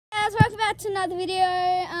back to another video.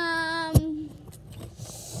 I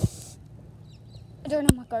don't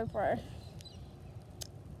have my GoPro.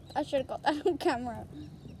 I should have got that on camera,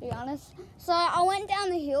 to be honest. So I went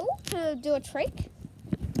down the hill to do a trick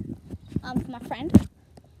for my friend. There's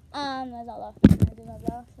other. I'll do that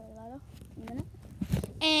later, show you later in a minute.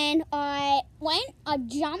 And I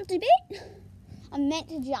jumped a bit. I meant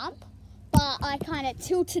to jump, but I kind of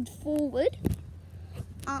tilted forward.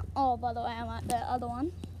 Oh, by the way, I'm at the other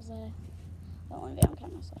one because I don't want to be on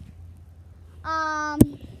camera. So,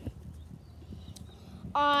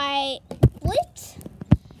 I flipped,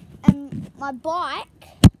 and my bike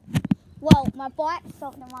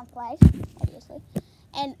stopped in one place, obviously,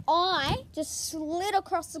 and I just slid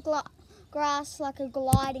across the grass like a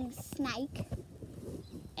gliding snake,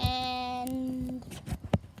 and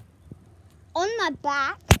on my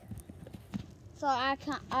back. So I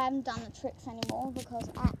haven't done the tricks anymore because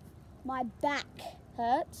my back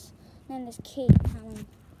hurts. And then this kid coming.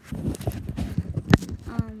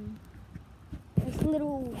 This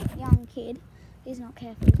little young kid, he's not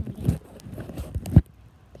careful, he's going to get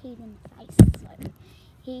peed in the face. So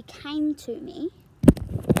he came to me,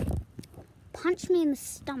 punched me in the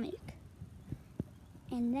stomach,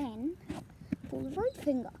 and then pulled a rope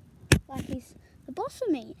finger. Like he's the boss of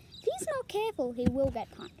me. If he's not careful, he will get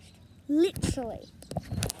punched. Literally.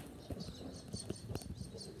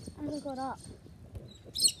 As I got up.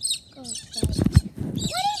 God's sake. 20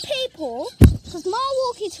 people, because my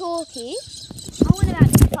walkie-talkie, I went about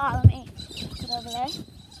this car, let me put it over there.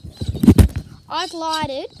 I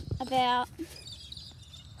glided about,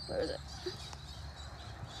 where is it?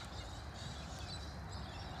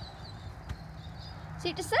 See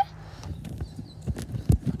it just there?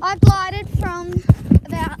 I glided from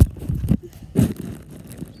about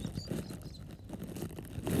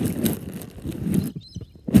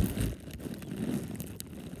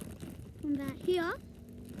here,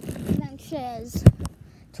 then chairs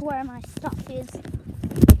to where my stuff is.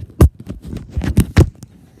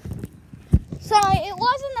 So it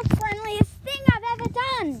wasn't the friendliest thing I've ever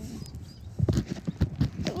done.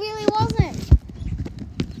 It really wasn't.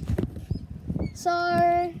 So,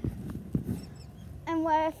 and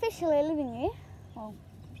we're officially living here. Well,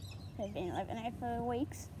 we've been living here for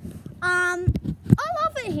weeks. I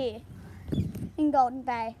love it here in Golden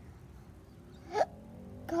Bay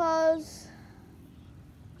because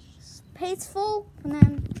peaceful, and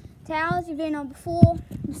then towers you've been on before.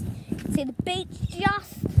 You can see the beach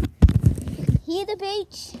just. You can hear the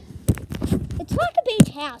beach. It's like a beach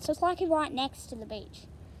house. It's like you're right next to the beach.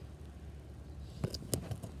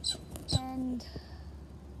 And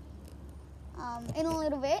in a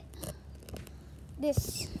little bit, this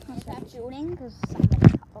is that building because somebody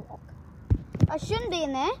cut the lock. I shouldn't be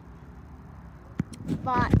in there,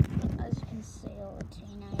 but as you can see, all the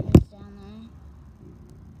teenagers down there.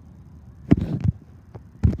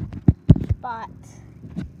 But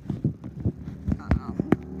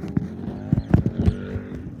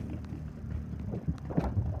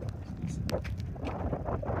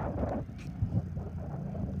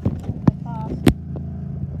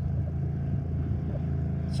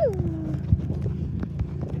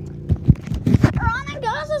alright then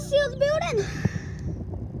guys, let's see the building.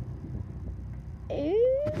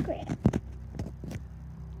 Ooh, great.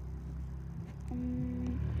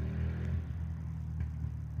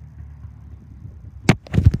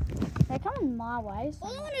 They're coming my way. So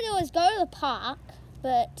all I want to do is go to the park,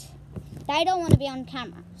 but they don't want to be on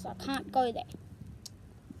camera, so I can't go there.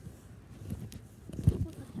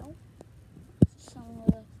 What the hell? Someone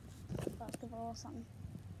with a basketball or something.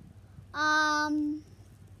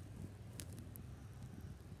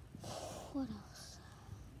 What else?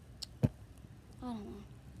 I don't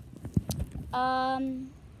know.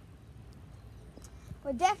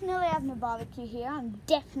 We're definitely having a barbecue here. I'm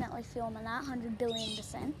definitely filming that, 100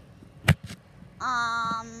 billion%.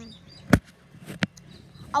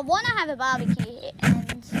 I want to have a barbecue here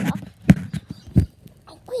and stuff.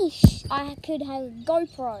 I wish I could have a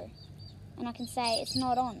GoPro and I can say it's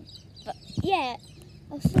not on. But yeah,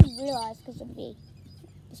 I should have realised because the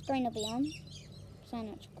screen will be on, saying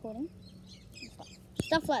it's recording and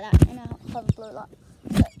stuff like that, and I'll have a blue light.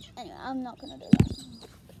 But anyway, I'm not going to do that.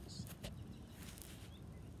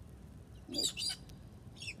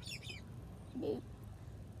 Nope.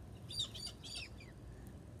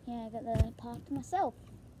 Yeah, I got the park to myself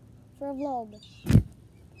for a vlog.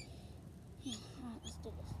 Yeah, alright, let's do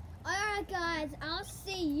this. Alright guys, I'll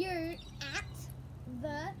see you at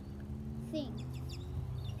the thing.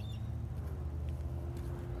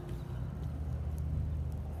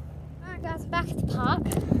 Alright guys, back at the park.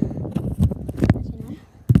 As you know.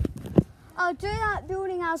 I'll do that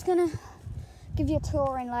building I was gonna give you a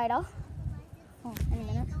tour in later. Oh, in a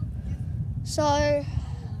minute. So, I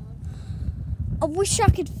wish I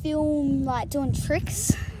could film like doing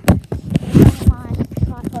tricks. My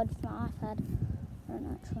tripod for my iPad. I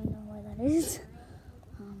don't actually know where that is.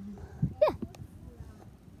 Yeah.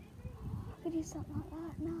 I could do something like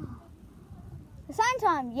that. No. At the same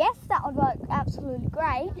time, yes, that would work absolutely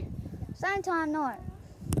great. Same time, no.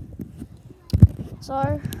 So,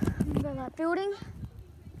 I'm going to go to that building.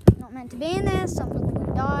 Not meant to be in there, so I'm probably going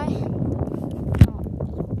to die.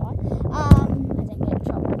 I didn't get in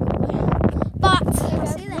trouble.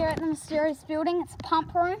 But, here at the mysterious building, it's a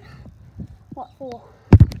pump room. What for?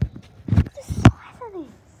 Look at the size of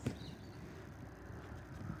this.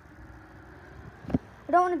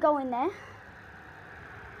 I don't want to go in there.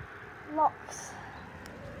 Locks.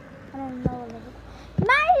 I don't know.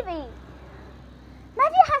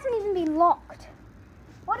 Maybe it hasn't even been locked.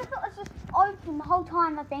 What if it was just open the whole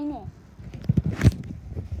time I've been there?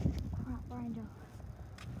 Crap, Ranger.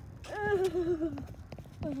 I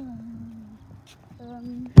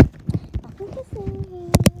think it's in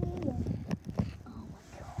here. Oh my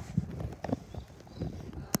god.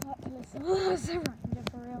 It's a Ranger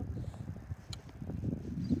for real.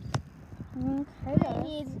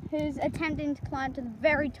 Okay, who's attempting to climb to the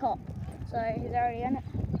very top. So he's already in it.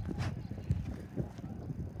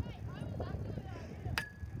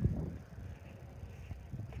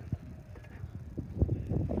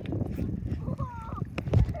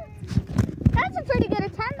 That's a pretty good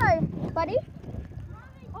attempt though, buddy.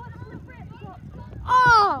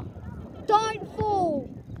 Oh, don't fall.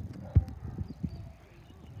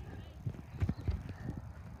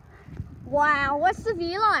 Wow, what's the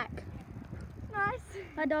view like? Nice.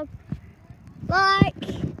 Hi dog. Like,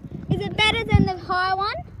 is it better than the high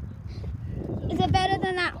one? Is it better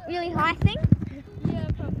than that really high thing? Yeah,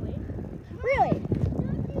 probably. Really?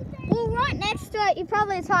 Well, right next to it, you're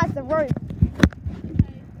probably as high as the roof.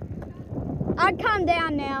 I'd come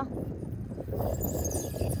down now.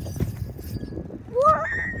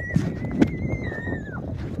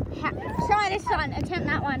 Try this one, attempt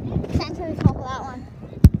that one. Attempt to the top of that one.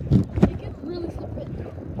 It gets really slippery.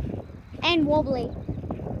 And wobbly.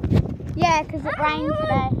 Yeah, because it rained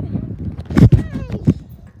today.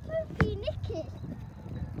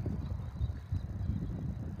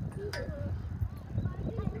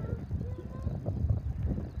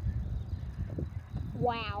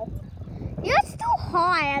 Wow. You're still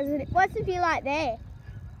high as it. What's the view like there?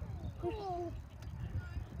 From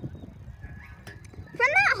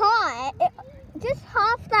that height, just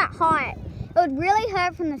half that height, it would really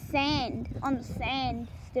hurt from the sand, on the sand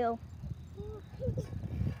still. As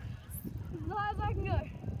high as I can go.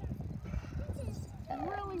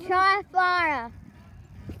 Try fire.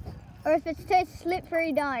 Or if it's too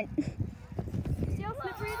slippery, don't. See how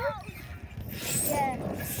slippery it is? Yeah.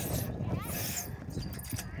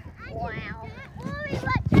 Wow.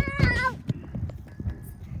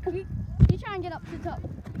 You try and get up to the top.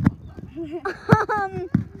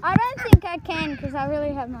 I don't think I can because I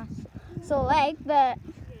really have my sore leg, but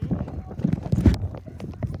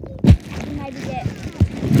maybe get.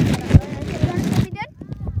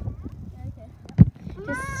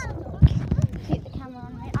 Just keep the camera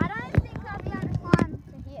on me. I don't think I'll be able to climb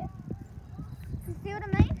to here. You see what I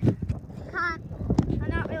mean? Can't. I'm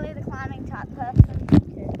not really the climbing type person.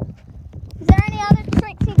 Is there any other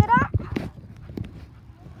tricks you good at?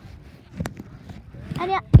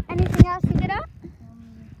 Anything else you good at?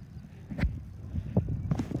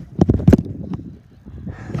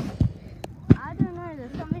 I don't know.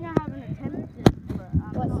 There's something I haven't attempted, but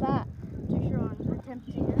I'm What's not that? too sure on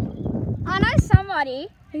attempting it. I know somebody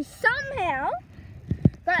who somehow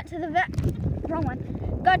got to the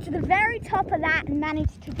got to the very top of that and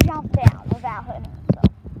managed to jump down without hurting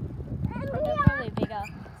himself. But they're probably bigger.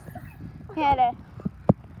 He had a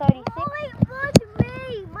 36.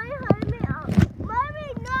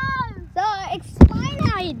 So explain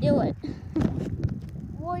how you do it.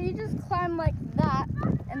 Well, you just climb like that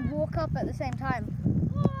and walk up at the same time.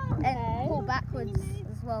 And pull backwards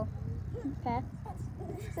as well. Okay.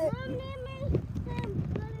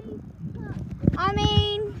 I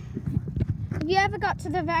mean, have you ever got to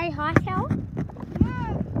the very high tower?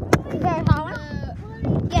 The very high one?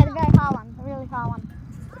 Yeah, the very high one. The really high one.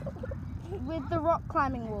 With the rock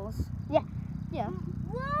climbing walls. Yeah. Yeah.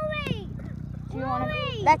 Do you want to?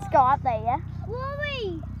 Let's go up there, yeah?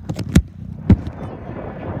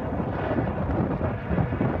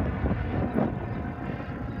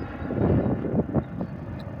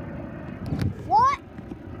 What?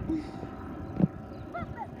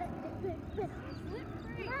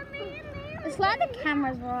 It's like the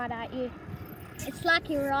camera's right at you. It's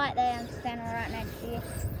lucky right there. I'm standing right next to you.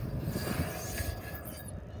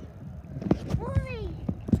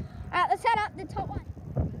 Alright, let's head up the top one.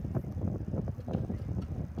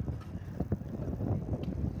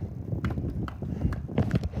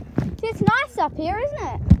 It's nice up here, isn't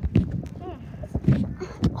it?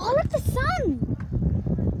 Oh, look at the sun!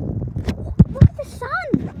 Look at the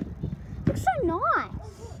sun! Looks so nice.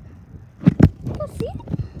 Can you see it?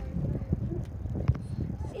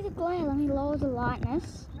 See the glare? Let me lower the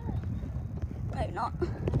lightness. Maybe not.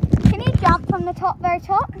 Can you jump from the top, very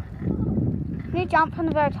top? Can you jump from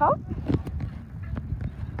the very top?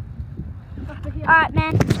 Alright,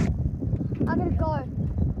 man. I'm gonna go.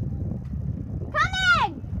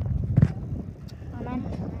 Coming! Oh, man.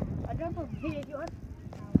 I jump over here if you want.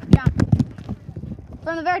 Jump.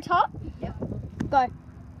 From the very top? Yep. Go.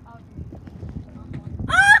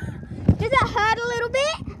 Ah! Does that hurt a little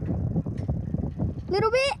bit?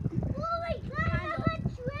 Little bit? Wait, climb up a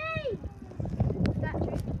tree! That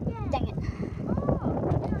tree? Yeah. Dang it.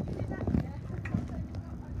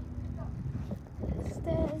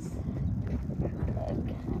 Stairs.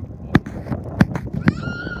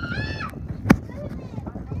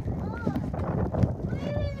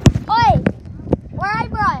 Oi! Where are you,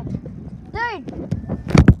 bro? Dude,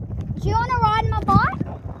 do you want to ride my bike?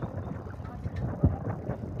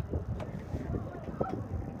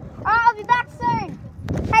 Alright, I'll be back soon.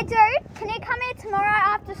 Hey dude, can you come here tomorrow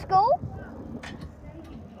after school?